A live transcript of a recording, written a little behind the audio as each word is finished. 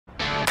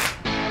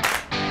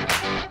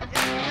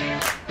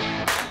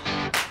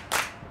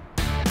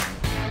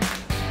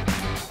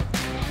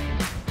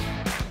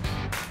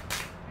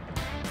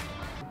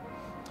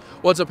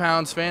What's up,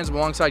 Hounds fans? I'm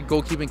alongside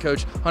goalkeeping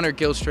coach Hunter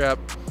Gilstrap.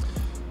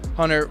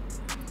 Hunter,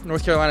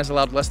 North Carolina's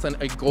allowed less than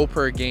a goal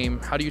per game.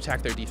 How do you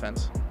attack their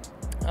defense?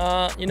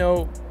 You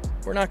know,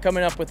 we're not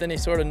coming up with any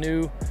sort of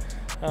new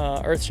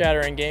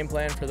earth-shattering game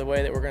plan for the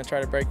way that we're going to try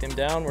to break them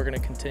down. We're going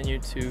to continue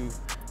to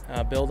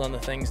build on the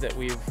things that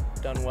we've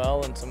done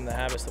well and some of the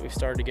habits that we've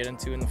started to get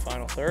into in the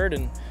final third,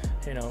 and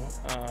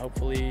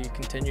hopefully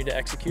continue to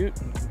execute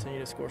and continue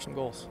to score some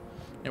goals.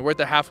 And we're at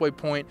the halfway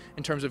point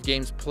in terms of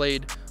games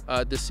played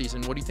this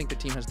season. What do you think the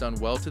team has done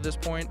well to this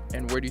point,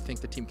 and where do you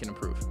think the team can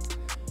improve?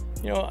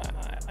 You know,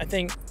 I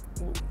think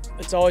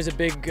it's always a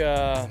big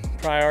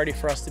priority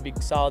for us to be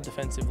solid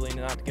defensively and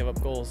not to give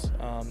up goals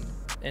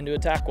and to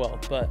attack well.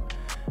 But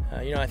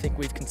I think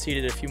we've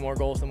conceded a few more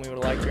goals than we would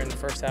have liked during the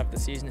first half of the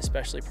season,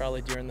 especially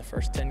probably during the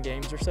first 10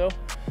 games or so.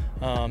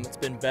 It's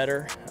been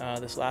better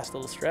this last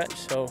little stretch.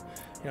 So,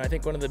 I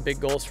think one of the big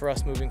goals for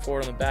us moving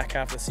forward on the back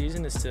half of the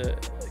season is to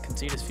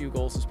concede as few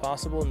goals as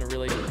possible and to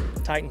really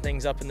tighten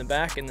things up in the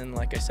back. And then,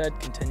 like I said,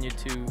 continue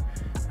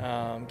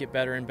to get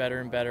better and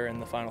better and better in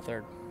the final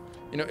third.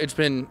 It's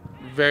been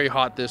very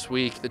hot this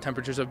week. The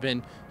temperatures have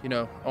been,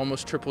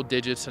 almost triple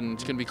digits, and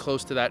it's going to be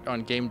close to that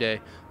on game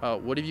day.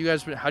 What have you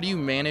guys? How do you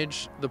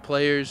manage the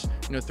players,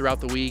 throughout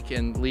the week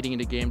and leading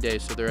into game day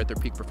so they're at their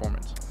peak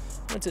performance?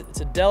 It's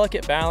a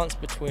delicate balance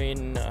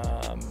between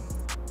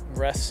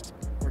rest,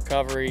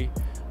 recovery,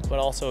 but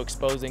also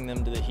exposing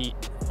them to the heat.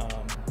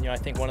 I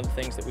think one of the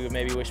things that we would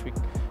maybe wish we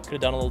could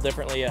have done a little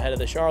differently ahead of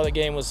the Charlotte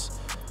game was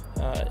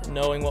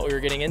knowing what we were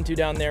getting into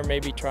down there,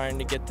 maybe trying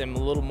to get them a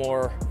little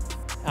more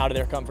out of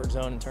their comfort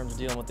zone in terms of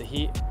dealing with the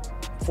heat.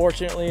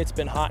 Fortunately, it's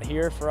been hot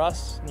here for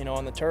us.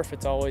 On the turf,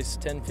 it's always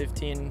 10,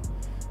 15,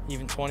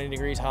 even 20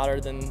 degrees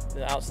hotter than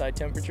the outside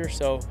temperature.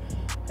 So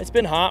it's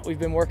been hot. We've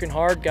been working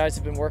hard. Guys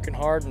have been working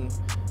hard, and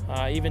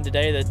even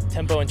today, the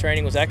tempo in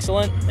training was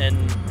excellent.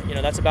 And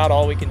that's about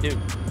all we can do.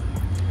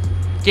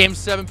 Game's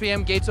 7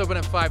 p.m. Gates open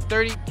at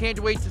 5:30. Can't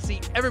wait to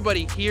see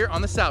everybody here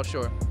on the South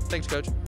Shore. Thanks, Coach.